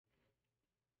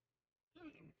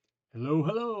Hello,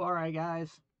 hello. All right,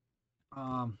 guys.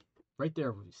 Um, right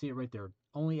there, you see it right there.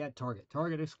 Only at Target.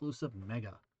 Target exclusive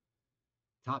Mega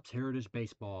Topps Heritage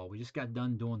Baseball. We just got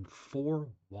done doing 4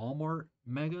 Walmart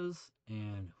Megas,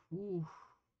 and whew,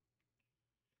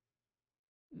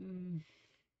 mm,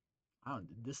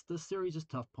 this series is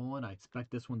tough pulling. I expect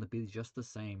this one to be just the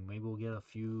same. Maybe we'll get a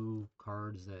few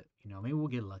cards that maybe we'll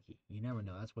get lucky. You never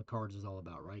know. That's what cards is all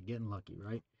about, right? Getting lucky,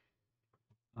 right?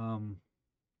 Um,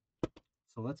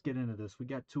 so let's get into this. We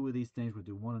got 2 of these things. We'll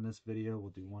do one in this video.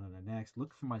 We'll do one in the next.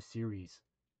 Look for my series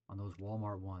on those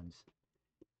Walmart ones.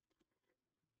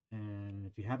 And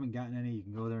if you haven't gotten any, you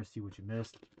can go there and see what you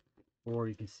missed, or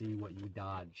you can see what you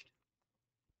dodged.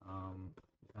 I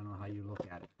don't know how you look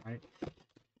at it, right?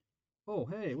 Oh,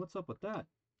 hey, what's up with that?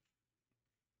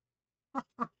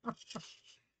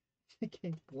 It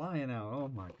came flying out. Oh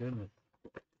my goodness.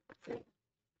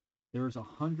 There's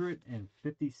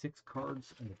 156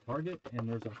 cards in the target, and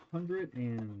there's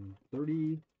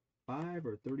 135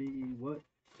 or 30 what?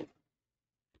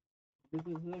 This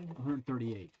is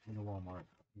 138 in the Walmart.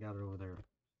 Got it over there.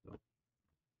 So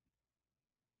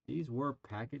these were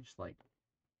packaged like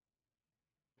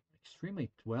extremely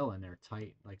well in there,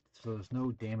 tight. Like so, there's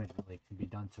no damage really can be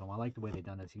done to them. I like the way they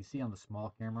done this. You see on the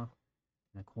small camera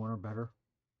in the corner better.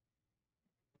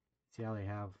 See how they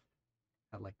have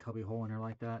that like cubby hole in there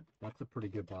like that? That's a pretty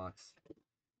good box.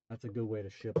 That's a good way to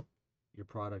ship your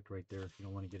product right there if you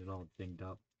don't want to get it all dinged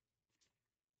up.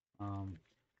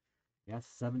 Yeah,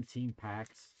 17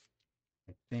 packs.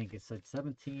 I think it said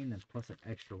 17 and plus an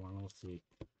extra one. Let's see.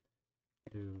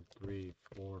 2, 3,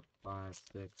 4, 5,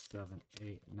 6, 7,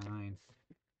 8, 9,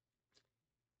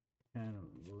 10,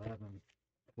 11,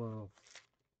 12,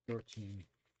 13,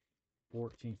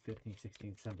 14, 15,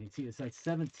 16, 17. See, it's like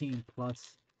 17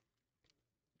 plus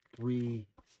 3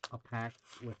 a pack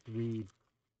with 3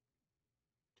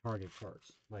 target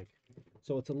cards. Like,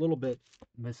 so it's a little bit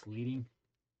misleading.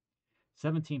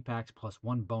 17 packs plus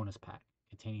 1 bonus pack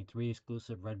containing 3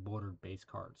 exclusive red bordered base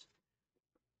cards.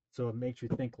 So it makes you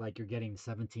think like you're getting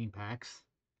 17 packs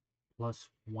plus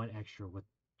 1 extra with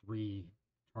 3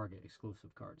 target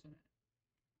exclusive cards in it.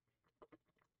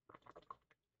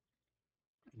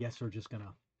 I guess we're just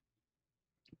gonna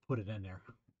put it in there,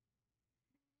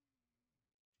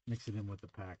 mix it in with the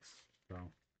packs. So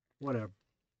whatever.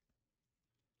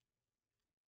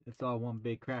 It's all one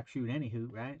big crapshoot,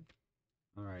 anywho, right?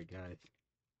 All right, guys.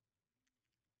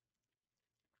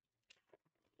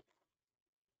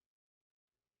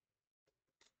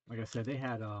 Like I said, they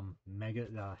had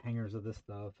mega hangers of this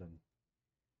stuff and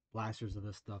blasters of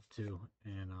this stuff too,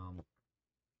 and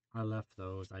I left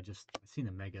those. I seen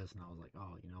the megas and I was like,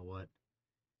 oh, you know what?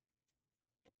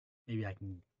 Maybe I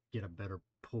can get a better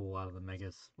pull out of the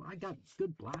megas. Well, I got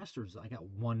good blasters. I got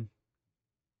one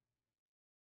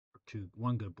or two,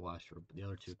 one good blaster, but the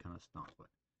other two kind of stunk. But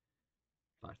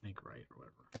if I think right or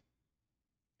whatever.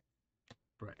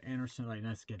 Brett Anderson. Like,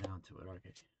 let's get down to it.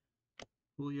 Okay.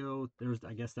 Julio.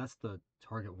 I guess that's the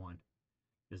target one.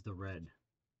 Is the red.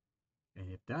 And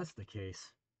if that's the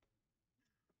case,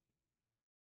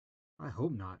 I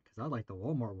hope not, because I like the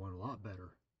Walmart one a lot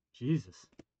better. Jesus.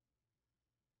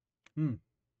 Hmm.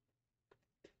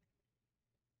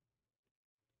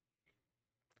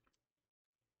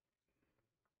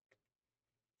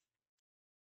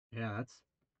 Yeah, that's.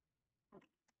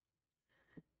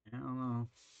 I don't know.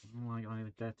 I don't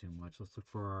like that too much. Let's look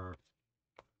for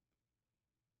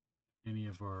any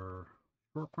of our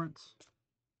short prints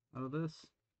out of this.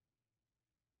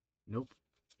 Nope.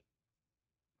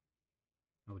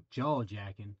 No jaw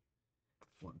jacking.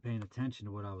 Wasn't paying attention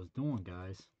to what I was doing,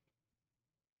 guys.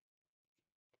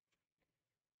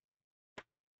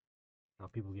 How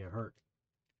people get hurt.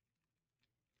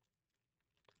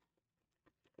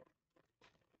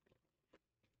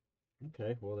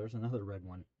 Okay, well, there's another red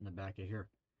one in the back of here.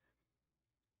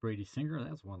 Brady Singer,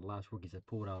 that's one of the last rookies I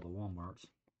pulled out of the Walmarts.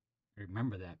 I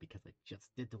remember that because I just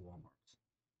did the Walmarts.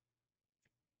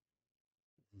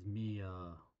 This is me,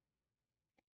 oh,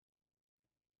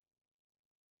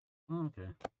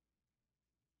 okay.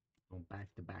 Going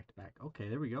back to back to back. Okay,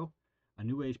 there we go. A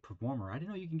new age performer. I didn't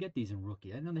know you can get these in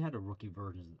rookie. I didn't know they had a rookies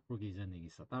in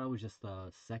these. I thought it was just a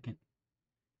second.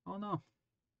 Oh no,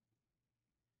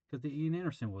 because the Ian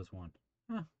Anderson was one.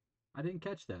 Huh, I didn't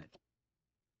catch that.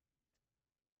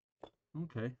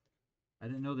 Okay, I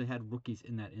didn't know they had rookies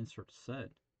in that insert set.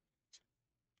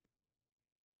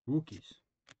 Rookies,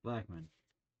 Blackman,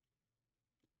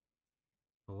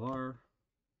 Pilar,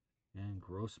 and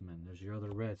Grossman. There's your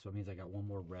other red, so it means I got one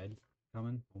more red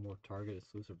coming. One more target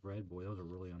exclusive red. Boy, those are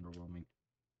really underwhelming.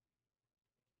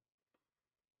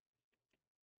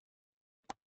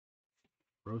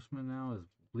 Grossman now is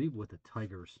believe with the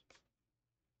Tigers,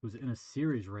 who's in a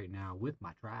series right now with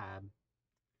my tribe.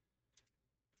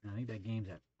 And I think that game's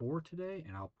at 4 today,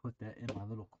 and I'll put that in my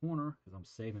little corner because I'm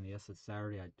saving the yes, it's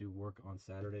Saturday. I do work on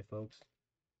Saturday, folks.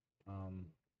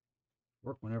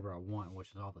 Work whenever I want, which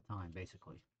is all the time,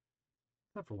 basically.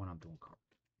 Except for when I'm doing cards.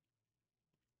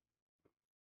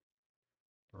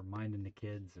 Or minding the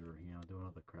kids or, you know, doing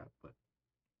other crap. But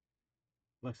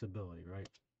flexibility, right?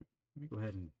 Let me go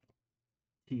ahead and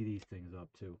tee these things up,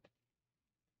 too.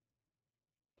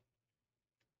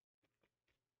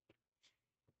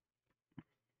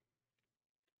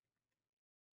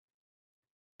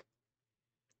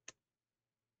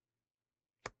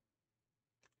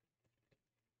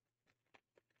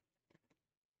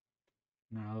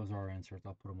 Now, those are inserts.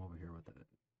 I'll put them over here with it.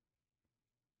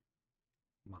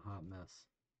 I'm a hot mess.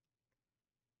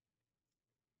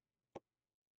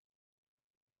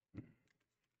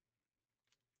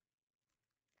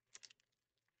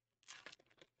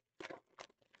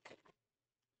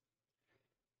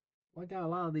 Well, I got a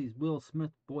lot of these Will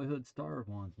Smith Boyhood Star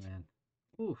ones, man.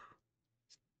 Oof.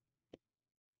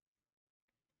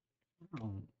 I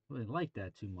don't really like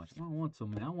that too much. I don't want so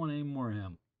many. I don't want any more of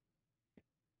him.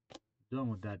 Done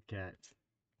with that cat.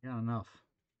 Got enough.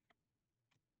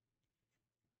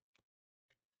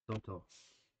 Soto.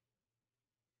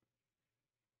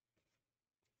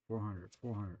 400,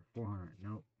 400, 400.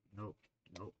 Nope, nope,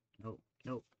 nope, nope,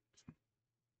 nope.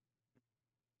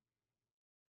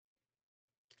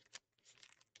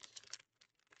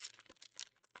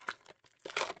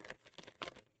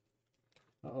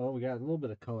 Uh-oh, we got a little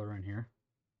bit of color in here.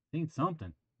 Seen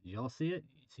something. Did y'all see it?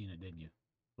 You seen it, didn't you?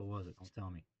 What was it? Don't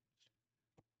tell me.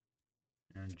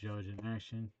 Aaron Judge in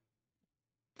action.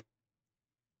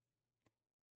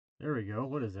 There we go.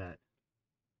 What is that?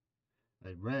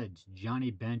 A Reds.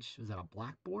 Johnny Bench. Is that a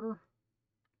black border?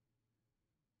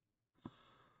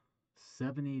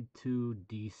 72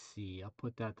 DC. I'll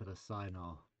put that to the side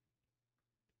now.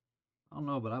 I don't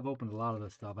know, but I've opened a lot of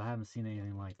this stuff. I haven't seen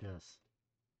anything like this.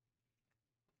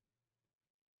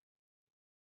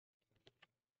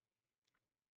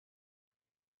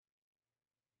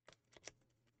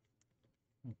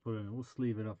 We'll put it in, we'll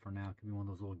sleeve it up for now. It could be one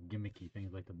of those little gimmicky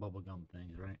things like the bubblegum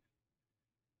things, right?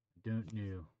 Don't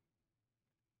know.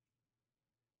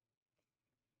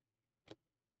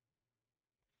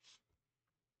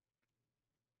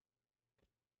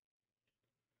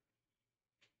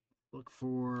 Look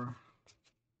for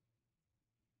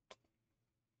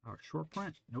our short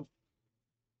print. Nope.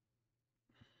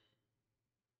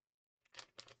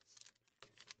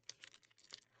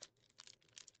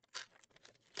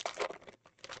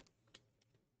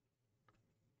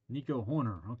 Nico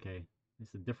Horner. Okay.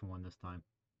 It's a different one this time.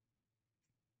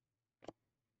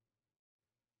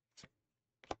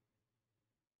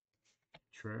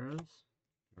 Trez.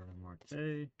 Jordan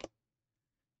Marte.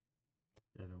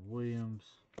 Devin Williams.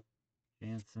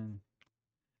 Jansen.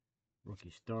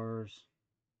 Rookie Stars.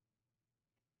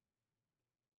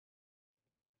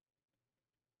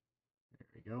 There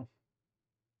we go.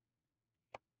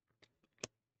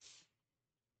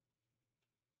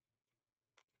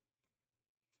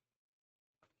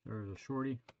 There's a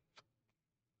shorty.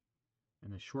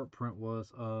 And the short print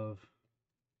was of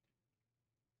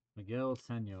Miguel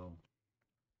Sano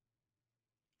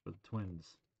for the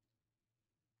Twins.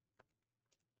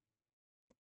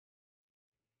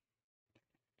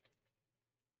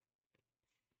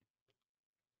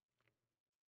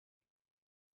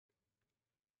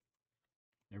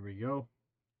 There we go.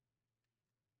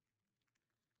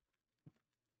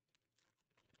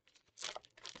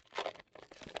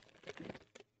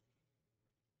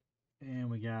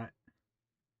 And we got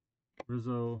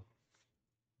Rizzo,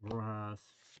 Rojas,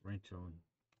 Rancho,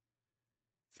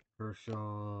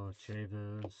 Kershaw,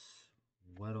 Chavis,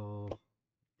 Weddle,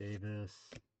 Davis,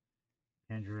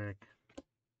 Hendrick.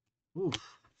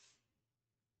 Oof.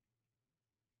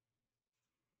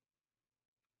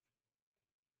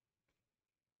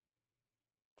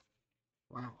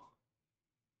 Wow.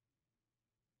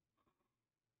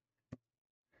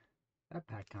 That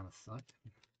pack kind of sucked.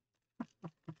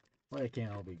 Well, it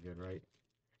can't all be good, right?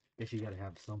 Guess you gotta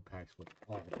have some packs with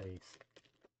all base.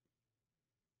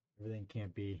 Everything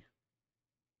can't be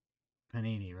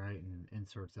Panini, right? And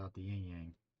inserts out the yin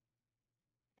yang.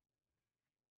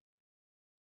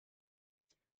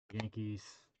 Yankees,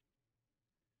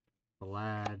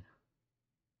 Vlad,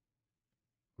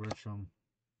 Grisham,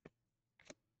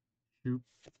 Shoop,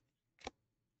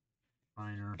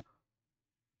 Piner.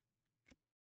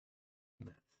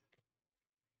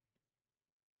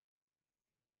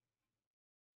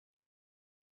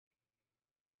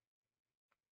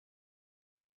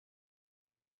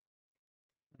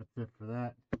 That's it for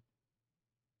that.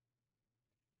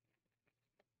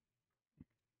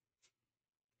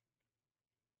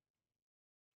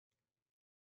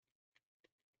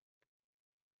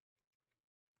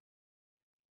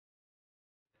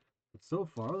 But so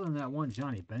far, other than that one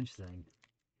Johnny Bench thing,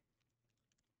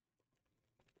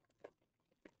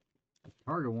 the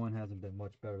Target one hasn't been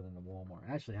much better than the Walmart.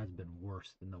 Actually, it hasn't been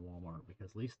worse than the Walmart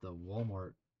because at least the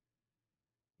Walmart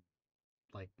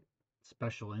like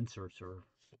special inserts are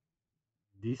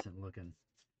decent looking.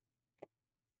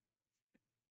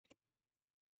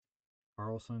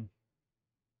 Carlson,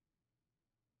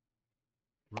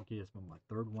 rookie. It's been my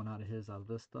third one out of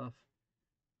this stuff.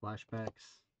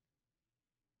 Flashbacks.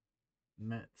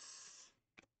 Mets.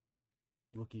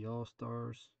 Rookie All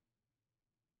Stars.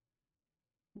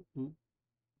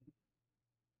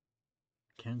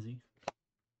 Kenzie.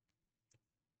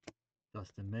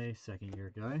 Dustin May, second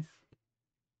year guy.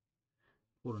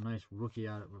 Pulled a nice rookie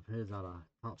out of his out of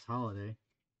Topps Holiday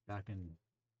back in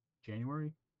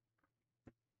January.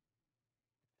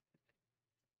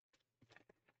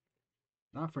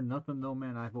 Not for nothing though,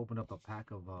 man. I've opened up a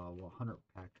pack of 100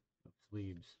 pack of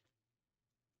sleeves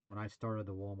when I started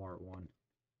the Walmart one.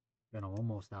 Then I'm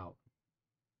almost out,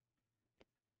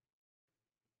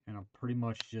 and I'm pretty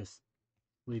much just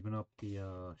leaving up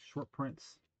the short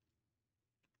prints,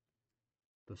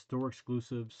 the store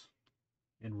exclusives,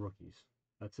 and rookies.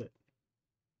 That's it.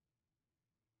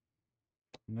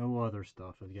 No other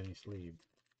stuff is getting sleeved,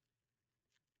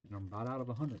 and I'm about out of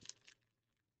 100.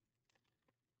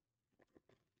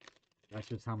 That's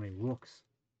just how many rooks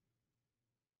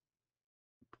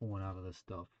I'm pulling out of this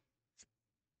stuff.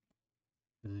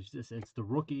 It's the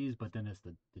rookies, but then it's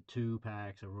the 2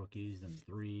 packs of rookies and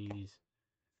 3s.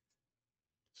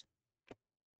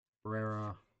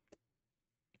 Ferreira,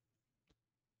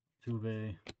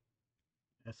 Tuve,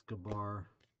 Escobar,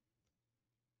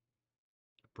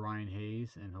 Brian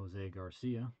Hayes, and Jose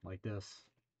Garcia, like this.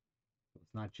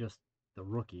 It's not just the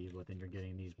rookies, but then you're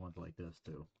getting these ones like this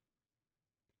too.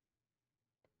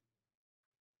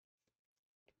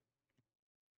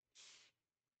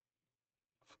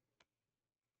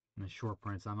 And the short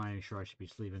prints, I'm not even sure I should be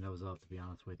sleeving those up, to be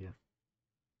honest with you.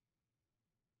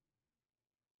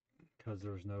 Because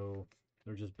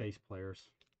they're just base players.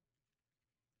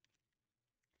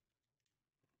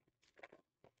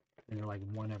 And they're like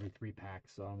 1 every 3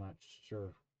 packs, so I'm not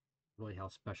sure really how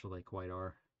special they quite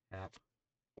are. App.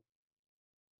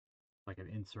 Like an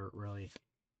insert, really.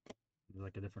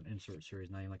 Like a different insert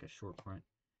series, not even like a short print.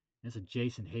 It's a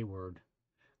Jason Hayward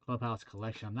Clubhouse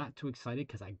collection. I'm not too excited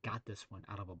because I got this one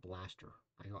out of a blaster.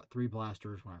 I got 3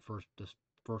 blasters when this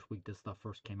first week this stuff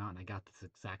first came out, and I got this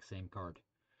exact same card.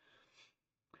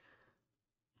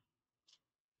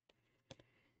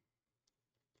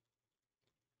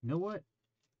 You know what?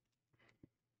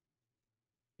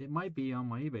 It might be on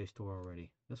my eBay store already.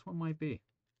 This one might be.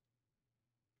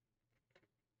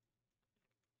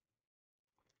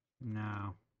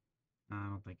 No, I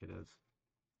don't think it is.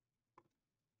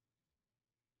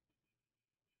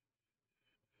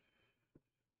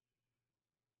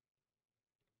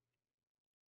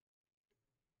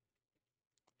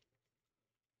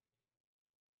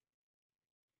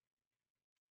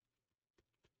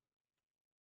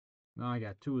 No, I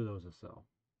got 2 of those to sell.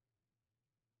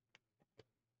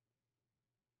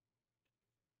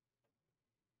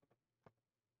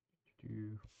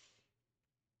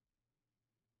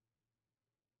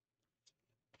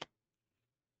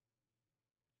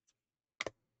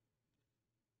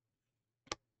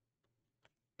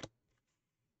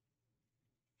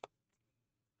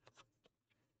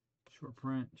 Short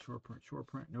print, short print, short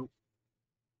print. Nope.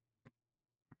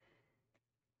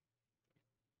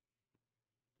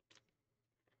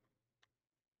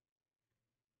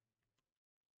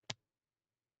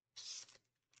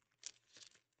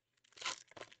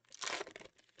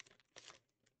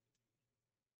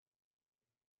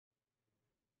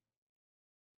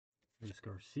 Luis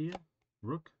Garcia,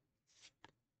 Rook,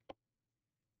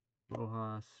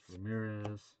 Rojas,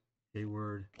 Ramirez,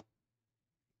 Hayward,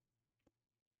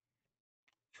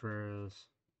 Contreras,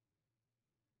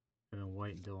 Evan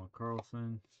White, and Dylan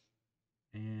Carlson,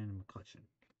 and McCutcheon.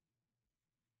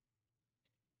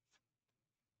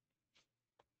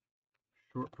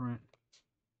 Short print.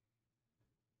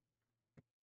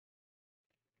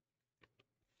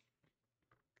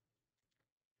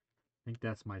 I think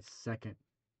that's my second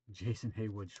Jason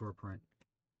Haywood short print.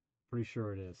 Pretty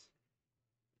sure it is.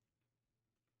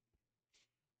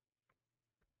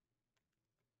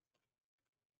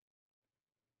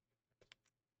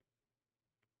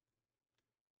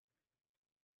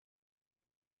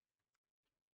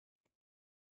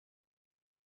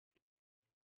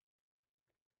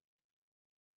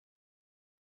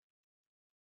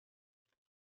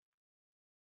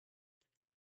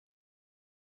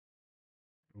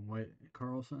 White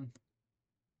Carlson.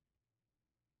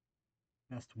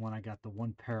 That's the one I got, the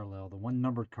one parallel, the one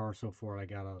numbered card so far I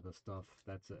got out of the stuff.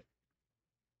 That's it.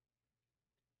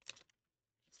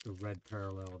 It's the red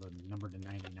parallel, the number to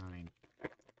 99.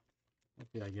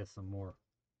 Hopefully I get some more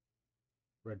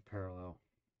red parallel.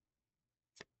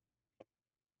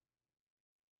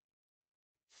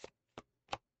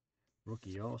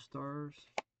 Rookie All-Stars.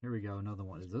 Here we go, another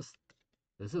one. This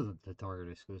isn't the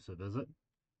Target exclusive, is it?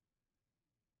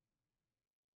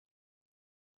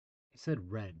 It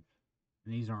said red,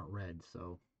 and these aren't red,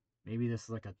 so maybe this is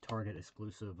like a Target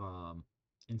exclusive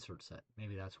insert set.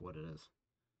 Maybe that's what it is.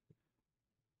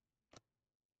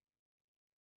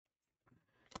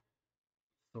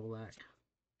 Solak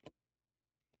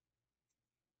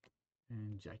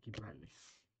and Jackie Bradley.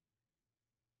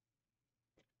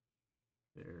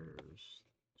 There's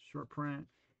short print.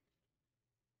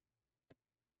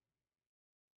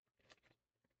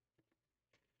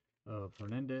 Of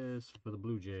Hernandez for the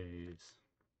Blue Jays.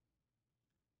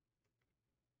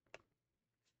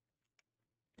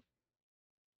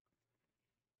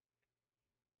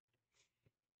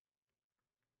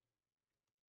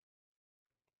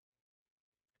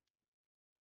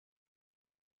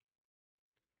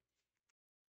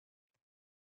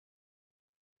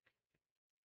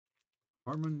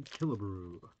 Harmon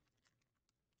Killebrew.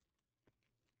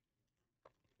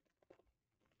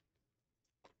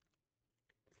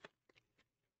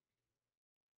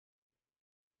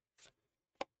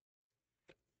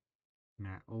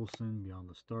 Matt Olson, Beyond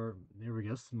the Start. There we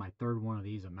go. This is my third one of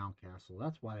these at Mountcastle.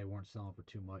 That's why they weren't selling for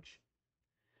too much.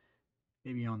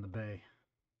 Maybe on the Bay.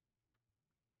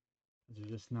 They're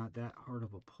just not that hard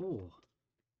of a pull.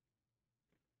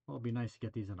 Well, it'd be nice to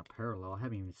get these in a parallel. I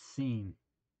haven't even seen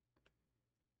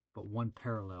but one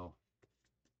parallel.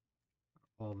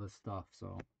 All this stuff,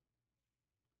 so.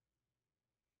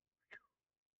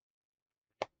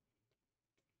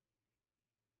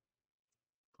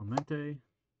 Clemente.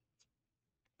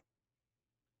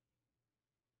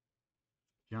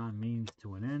 John Means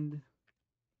to an End.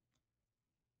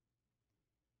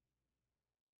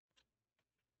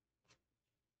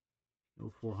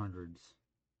 No 400s.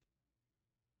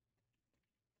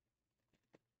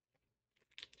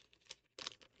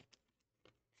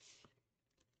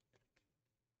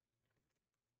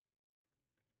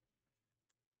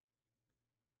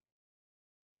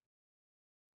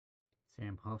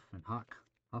 Sam Huff and Hawk.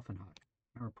 Huff and Hawk. I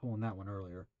remember pulling that one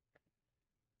earlier.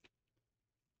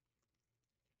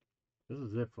 This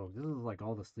is it, folks. This is like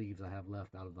all the sleeves I have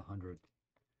left out of the 100.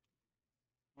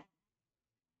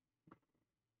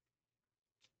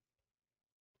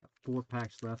 4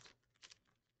 packs left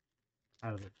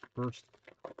out of the first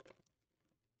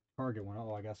Target one.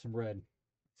 Oh, I got some red.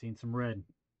 Seen some red.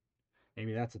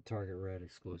 Maybe that's a Target red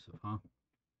exclusive, huh?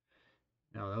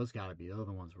 No, those gotta be. The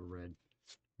other ones were red.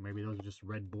 Maybe those are just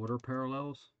red border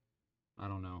parallels. I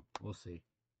don't know. We'll see.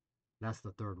 That's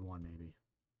the third one, maybe.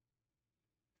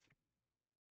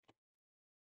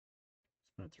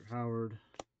 Spencer Howard.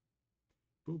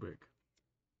 Bubik.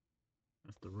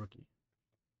 That's the rookie.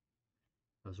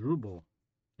 That's Rubel.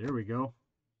 There we go.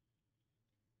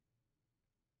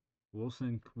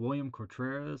 William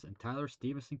Contreras, and Tyler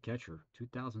Stevenson catcher.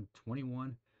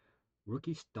 2021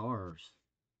 Rookie Stars.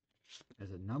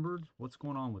 Is it numbered? What's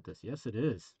going on with this? Yes, it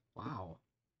is. Wow.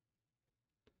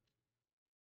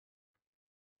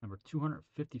 Number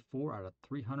 254 out of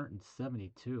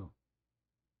 372.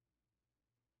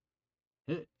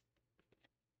 Hit.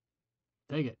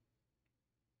 Take it.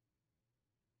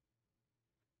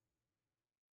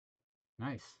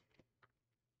 Nice.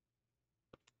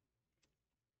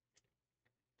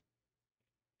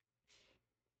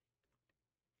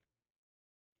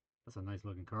 That's a nice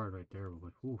looking card right there,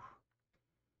 but whew.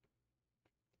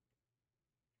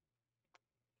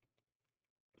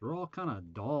 They're all kind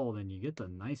of dull, then you get the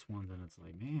nice ones, and it's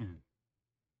like, man,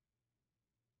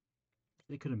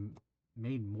 they could have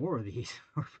made more of these,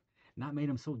 or not made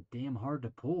them so damn hard to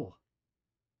pull.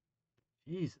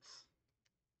 Jesus.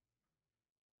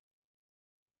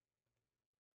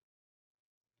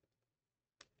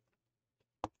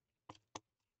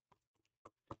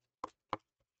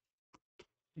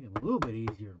 Make it a little bit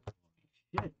easier.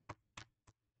 Shit.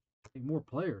 Take more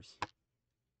players. I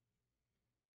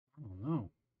don't know.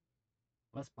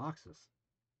 Less boxes.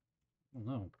 I don't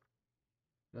know.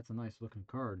 That's a nice looking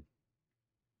card.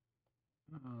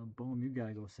 Boom, you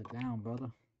gotta go sit down,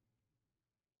 brother.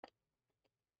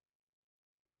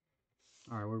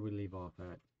 Alright, where do we leave off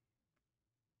at?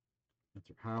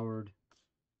 Mr. Howard.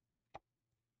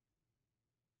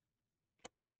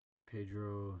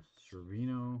 Pedro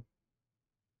Cervino.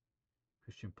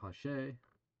 Christian Pache.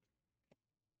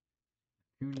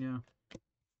 Acuna.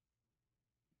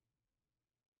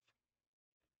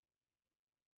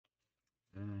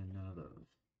 And none of those.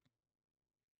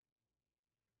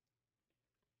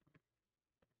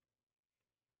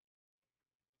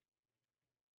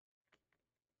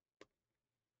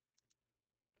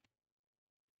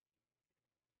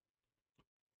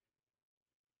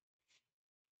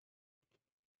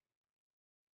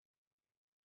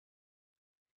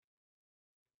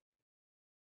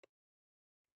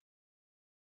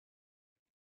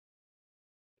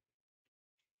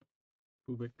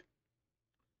 Kubik.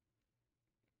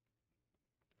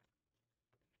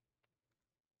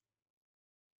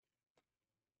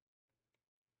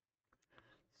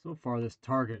 So far, this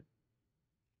Target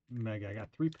Mega, I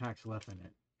got 3 packs left in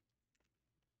it.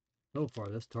 So far,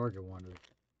 this Target one has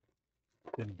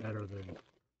been better than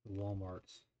the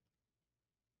Walmart's.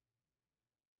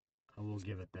 I will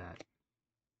give it that.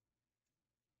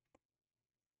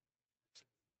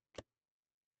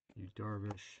 Yu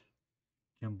Darvish,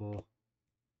 Kimball,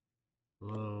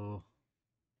 Lowe,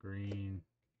 Green,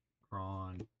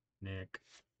 Cron, Nick.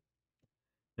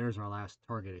 There's our last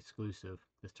Target exclusive.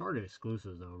 This Target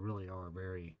exclusives, though, really are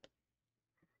very...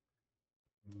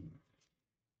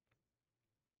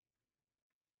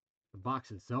 The box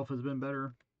itself has been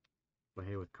better, but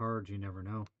hey, with cards, you never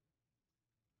know.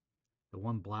 The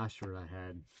one blaster I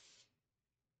had,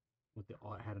 with the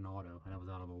had an auto, and I was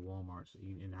out of a Walmart, so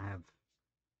and I have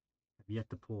yet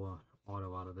to pull an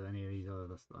auto out of any of these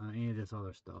this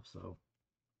other stuff. So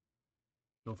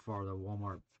far, the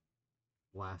Walmart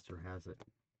blaster has it.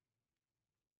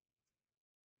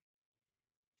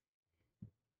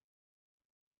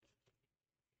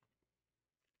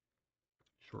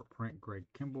 Short print, Greg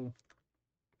Kimball.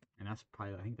 And that's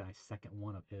probably, I think, my second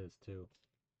one of his, too.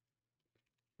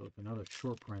 So it's another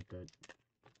short print that...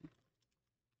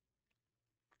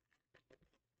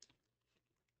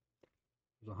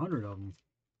 There's 100 of them.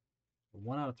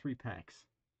 1 out of 3 packs.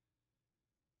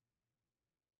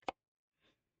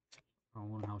 I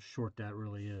don't know how short that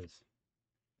really is.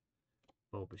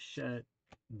 Bo Bichette,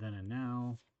 Then and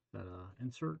Now. Is that a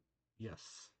insert? Yes.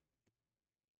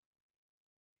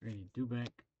 Randy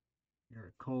Dubank,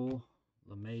 Eric Cole,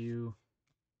 LeMayu,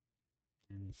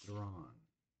 and Theron.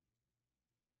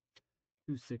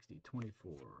 260,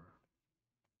 24.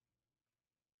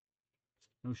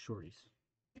 No shorties.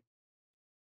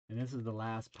 And this is the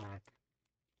last pack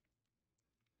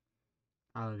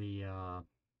out of the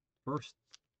first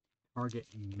Target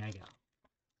Mega.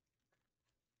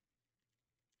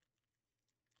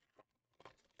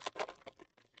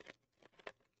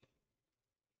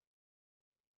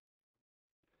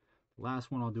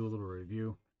 Last one, I'll do a little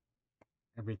review.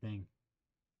 Everything.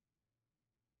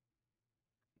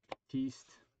 Teast,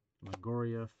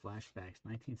 Longoria, flashbacks,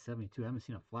 1972. I haven't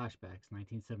seen a flashbacks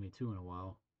 1972 in a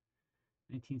while.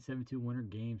 1972 Winter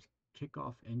Games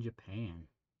kickoff in Japan.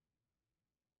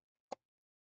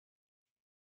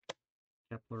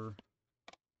 Kepler,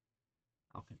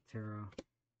 Alcantara,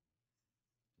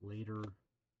 Later,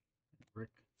 Rick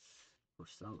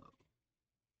Porcello.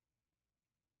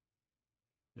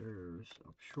 There's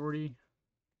a shorty.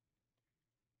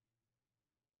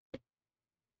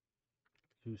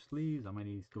 2 sleeves. I might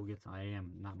need to go get some.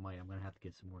 I'm going to have to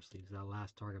get some more sleeves. That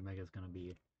last Target Mega is going to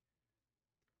be a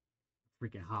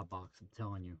freaking hot box, I'm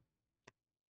telling you.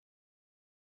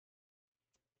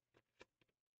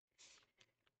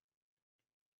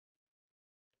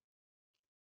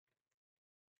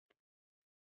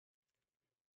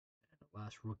 The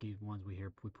last rookie ones we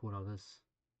pulled out of this.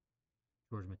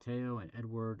 George Mateo and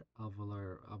Edward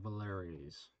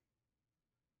Avalares.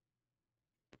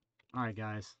 Alright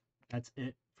guys, that's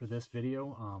it for this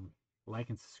video. Like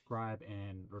and subscribe,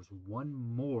 and there's one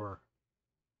more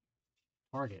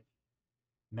Target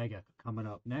Mega coming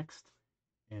up next.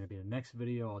 And it'll be the next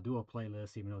video. I'll do a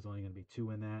playlist, even though it's only going to be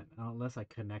 2 in that. Unless I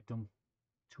connect them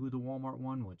to the Walmart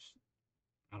one, which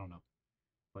I don't know.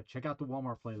 But check out the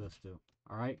Walmart playlist too.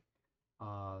 Alright.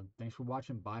 Thanks for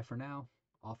watching. Bye for now.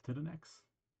 Off to the next.